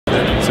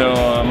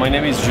My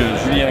name is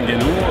Julien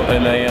Guénou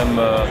and I am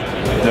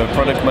the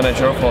product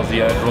manager for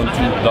the AR.DRONE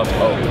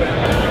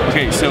 2.0.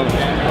 Okay, so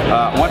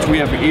what we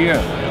have here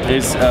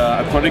is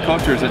a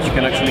quadricopter that you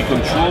can actually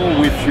control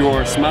with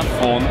your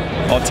smartphone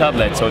or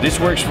tablet. So this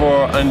works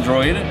for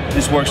Android,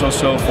 this works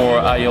also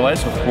for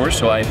iOS of course,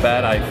 so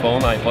iPad,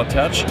 iPhone, iPod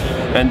Touch,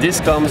 and this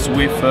comes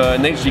with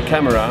an HD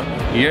camera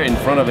here in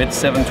front of it,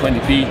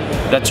 720p,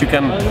 that you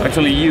can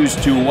actually use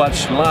to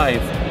watch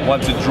live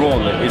what the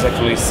drone is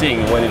actually seeing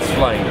when it's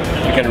flying.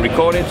 You can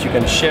record it, you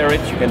can share it,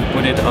 you can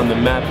put it on the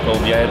map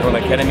called the AR.DRONE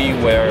Academy,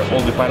 where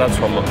all the pilots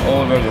from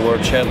all over the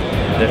world share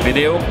their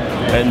video,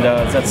 and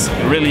that's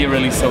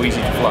really so easy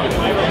to fly.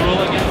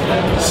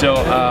 So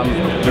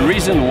the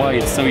reason why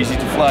it's so easy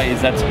to fly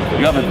is that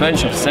you have a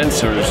bunch of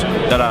sensors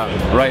that are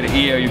right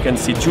here. You can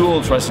see two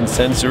ultrasonic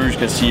sensors, you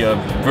can see a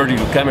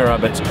vertical camera,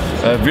 but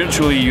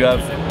virtually you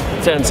have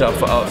tens of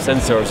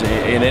sensors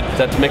in it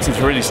that makes it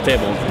really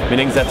stable,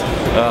 meaning that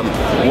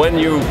when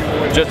you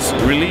just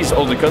release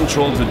all the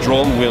controls, the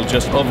drone will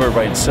just hover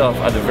by itself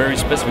at a very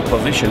specific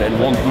position and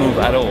won't move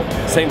at all.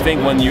 Same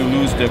thing when you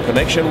lose the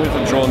connection with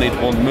the drone, it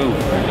won't move.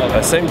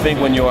 Same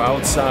thing when you're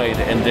outside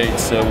and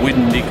it's a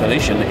windy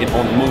condition, it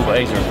won't move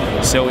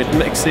either. So it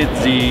makes it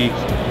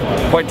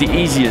quite the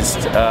easiest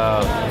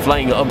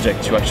flying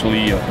object to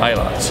actually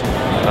pilot.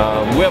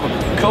 We have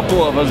a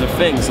couple of other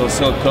things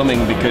also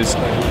coming, because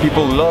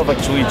people love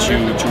actually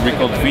to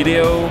record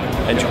video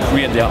and to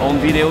create their own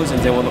videos,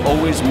 and they want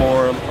always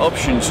more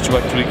options to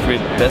actually create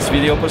the best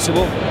video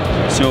possible.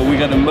 So we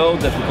got a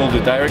mode that we call the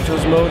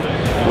director's mode,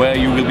 where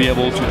you will be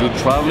able to do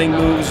traveling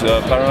moves,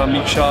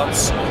 panoramic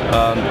shots,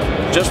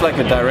 just like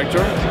a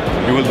director.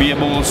 You will be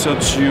able also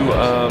to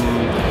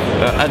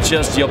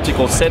adjust the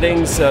optical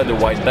settings, the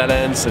white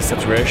balance, the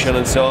saturation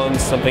and so on,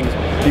 something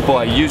people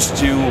are used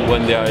to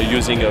when they are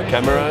using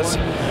cameras,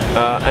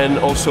 and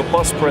also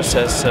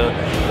post-process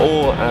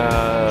all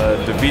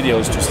the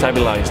videos to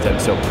stabilize them.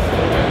 So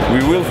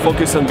we will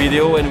focus on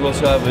video, and we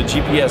also have a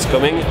GPS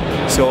coming.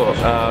 So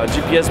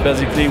GPS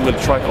basically will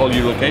track all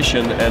your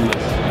location, and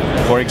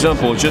for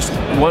example, just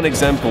one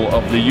example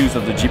of the use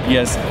of the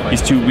GPS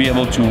is to be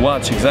able to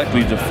watch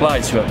exactly the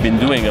flights you have been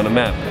doing on a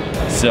map.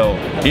 So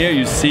here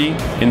you see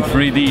in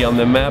 3D on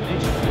the map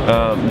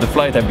the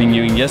flight I've been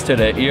doing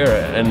yesterday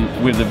here, and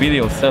with the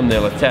video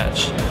thumbnail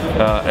attached.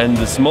 And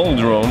the small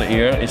drone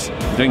here is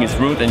doing its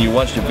route, and you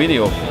watch the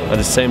video at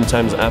the same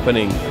time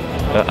happening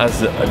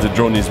as the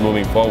drone is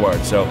moving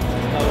forward. So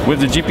with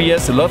the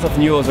GPS, a lot of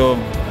new other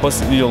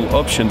possible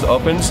options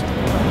opens,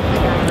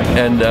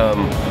 and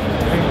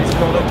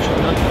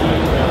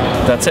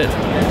that's it.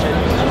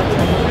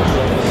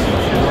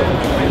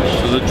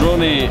 So the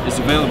drone is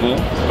available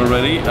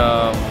already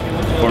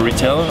for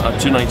retail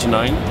at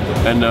 $299,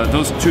 and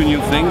those two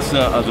new things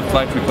are the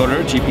flight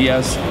recorder,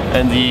 GPS,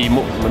 and the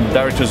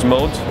director's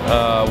mode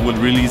will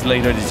release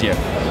later this year.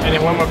 And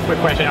then one more quick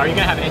question: are you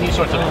going to have any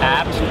sorts of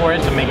apps for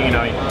it to make it,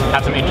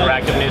 have some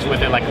interactiveness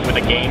with it, like with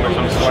a game or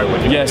some sort?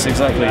 Yes,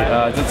 exactly.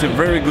 That's a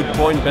very good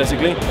point,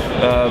 basically,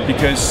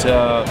 because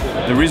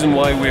the reason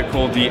why we're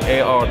called the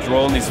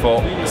AR.DRONE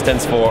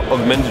stands for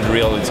augmented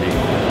reality,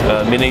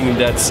 meaning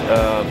that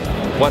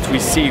what we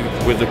see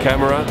with the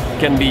camera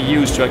can be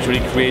used to actually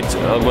create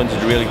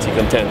augmented reality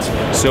content.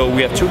 So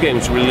we have two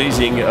games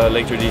releasing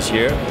later this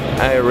year,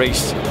 AR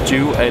Race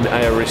 2 and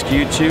AR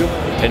Rescue 2,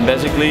 and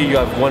basically you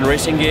have one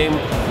racing game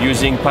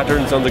using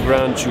patterns on the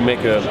ground to make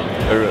a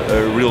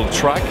real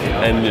track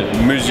and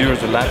measure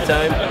the lap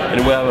time,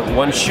 and we have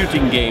one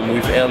shooting game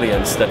with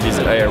aliens that is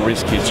AR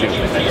Rescue 2.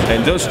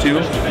 And those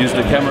two use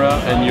the camera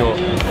and your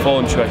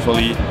phone to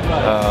actually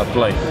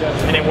play.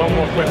 And then one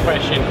more quick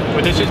question: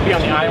 would this just be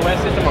on the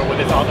iOS system, or would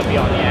this also be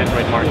on the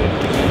Android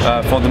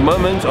market? For the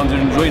moment, on the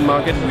Android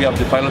market, we have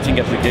the piloting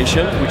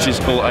application, which is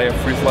called AR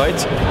Free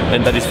Flight,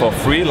 and that is for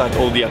free, like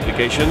all the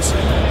applications.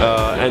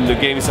 And the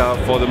games are,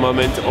 for the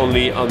moment,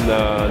 only on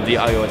the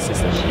iOS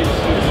system.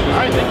 All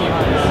right, thank you.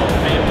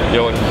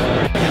 You're welcome.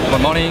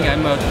 Good morning,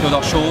 I'm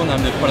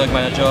I'm the product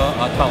manager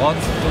at Parrot,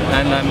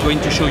 and I'm going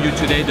to show you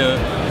today the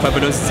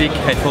fabulous Zik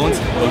headphones,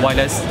 the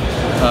wireless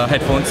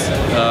headphones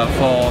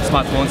for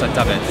smartphones and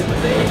tablets.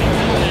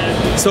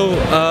 So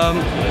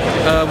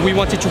we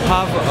wanted to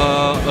have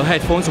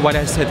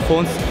wireless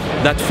headphones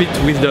that fit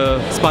with the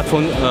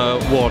smartphone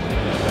world.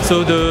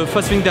 So the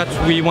first thing that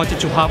we wanted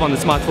to have on the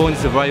smartphone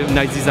is a very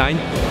nice design,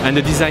 and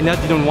the designer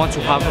didn't want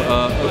to have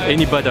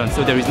any buttons,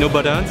 so there is no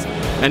buttons,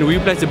 and we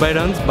replaced the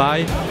buttons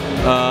by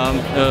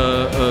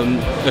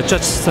a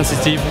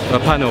touch-sensitive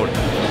panel.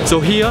 So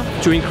here,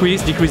 to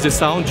increase, decrease the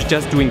sound, you're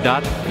just doing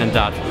that and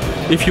that.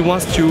 If you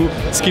want to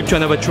skip to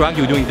another track,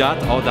 you're doing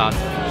that or that.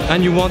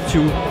 And you want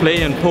to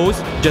play and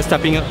pause, just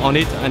tapping on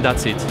it, and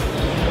that's it.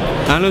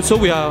 And also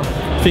we are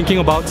thinking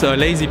about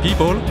lazy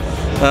people.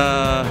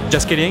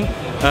 Just kidding.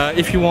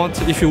 If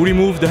you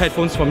remove the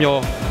headphones from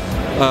your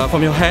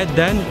head,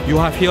 then you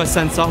have here a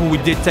sensor who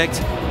will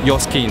detect your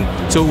skin.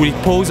 So it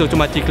will pause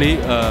automatically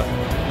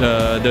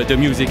the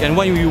music, and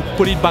when you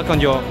put it back on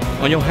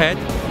your head,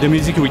 the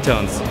music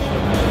returns.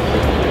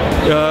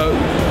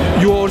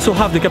 You also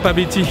have the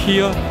capability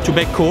here to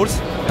make calls.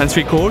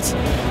 hands-free calls.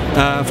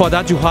 For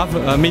that you have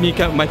a mini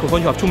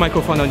microphone, you have 2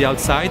 microphones on the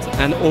outside,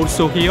 and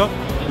also here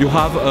you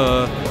have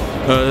a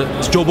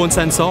jawbone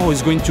sensor who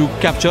is going to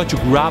capture, to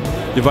grab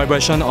the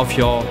vibration of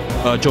your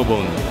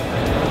jawbone.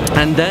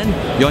 And then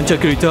your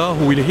interlocutor,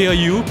 who will hear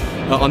you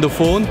on the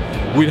phone,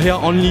 will hear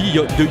only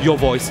your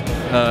voice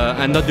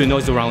and not the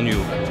noise around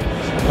you.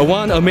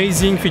 One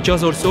amazing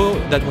features also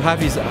that we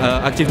have is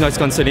active noise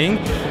cancelling,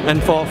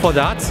 and for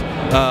that,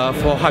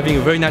 for having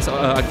a very nice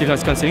active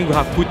noise cancelling, we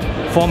have put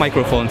 4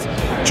 microphones,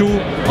 2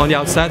 on the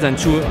outside and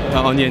 2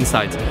 on the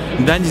inside.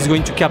 And then it's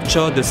going to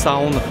capture the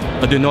sound,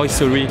 the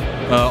noise,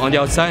 on the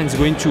outside, and it's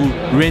going to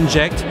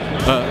re-inject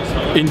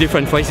in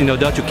different ways in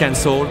order to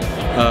cancel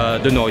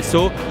the noise.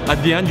 So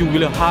at the end you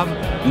will have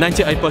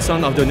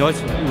 98% of the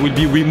noise will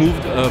be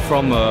removed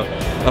from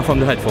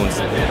the headphones.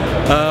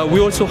 We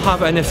also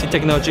have NFC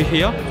technology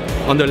here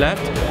on the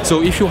left.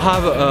 So if you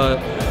have a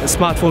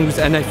smartphone with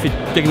NFC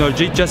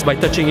technology, just by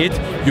touching it,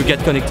 you get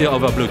connected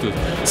over Bluetooth.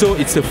 So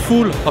it's a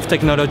full of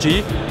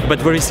technology, but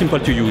very simple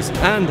to use.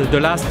 And the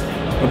last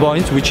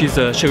point, which is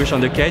cherished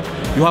on the cage,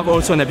 you have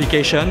also an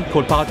application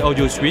called Parrot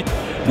Audio Suite.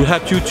 Will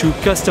help you to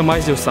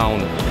customize your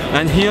sound.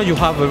 And here you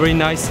have a very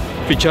nice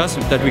features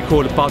that we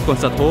call Parrot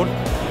Concert Hall,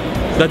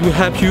 that will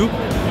help you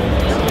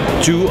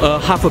to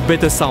have a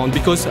better sound,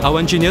 because our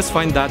engineers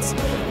find that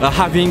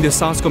having the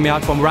sounds coming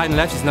out from right and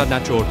left is not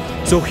natural.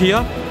 So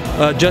here,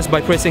 just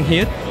by pressing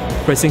here,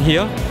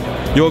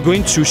 you're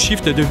going to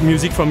shift the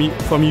music from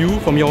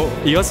your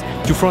ears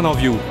to front of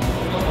you.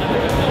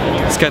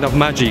 It's kind of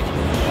magic.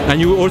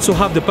 And you also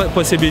have the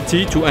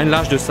possibility to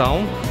enlarge the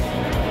sound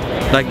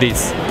like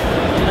this.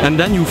 And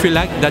then you feel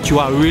like that you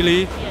are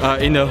really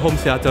in a home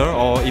theater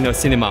or in a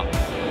cinema.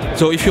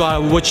 So if you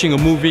are watching a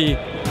movie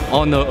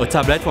on a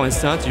tablet, for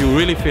instance, you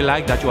really feel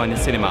like that you are in a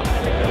cinema.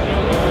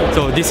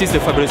 So this is the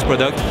fabulous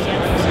product,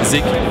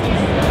 Zik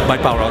by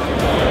Parrot,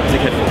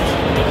 Zik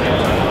Headphones.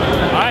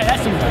 Alright,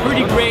 that's some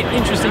pretty great,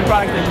 interesting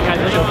products that you guys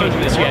are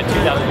showcasing this year at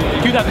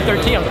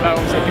 2013, I was about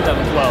to say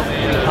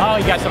 2012. Oh,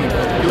 you got some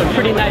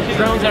pretty nice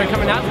drones that are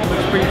coming out,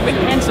 looks pretty quick,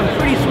 and some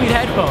pretty sweet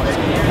headphones.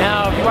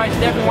 Now, if you guys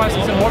definitely want to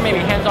see some more, maybe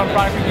hands-on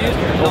product reviews,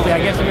 hopefully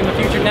I get some in the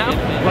future now.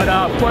 But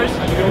of course,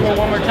 we'll go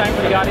one more time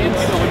for the audience.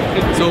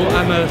 So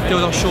I'm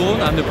Theodore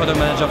Shawn, I'm the product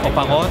manager for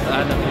Parrot,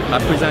 and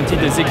I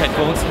presented the Zik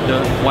Headphones, the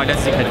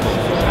wireless Zik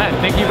Headphones. Alright,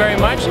 thank you very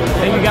much.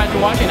 Thank you guys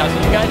for watching. I'll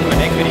see you guys in the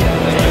next video.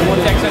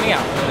 Everyone, thanks, signing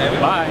out.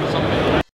 Bye.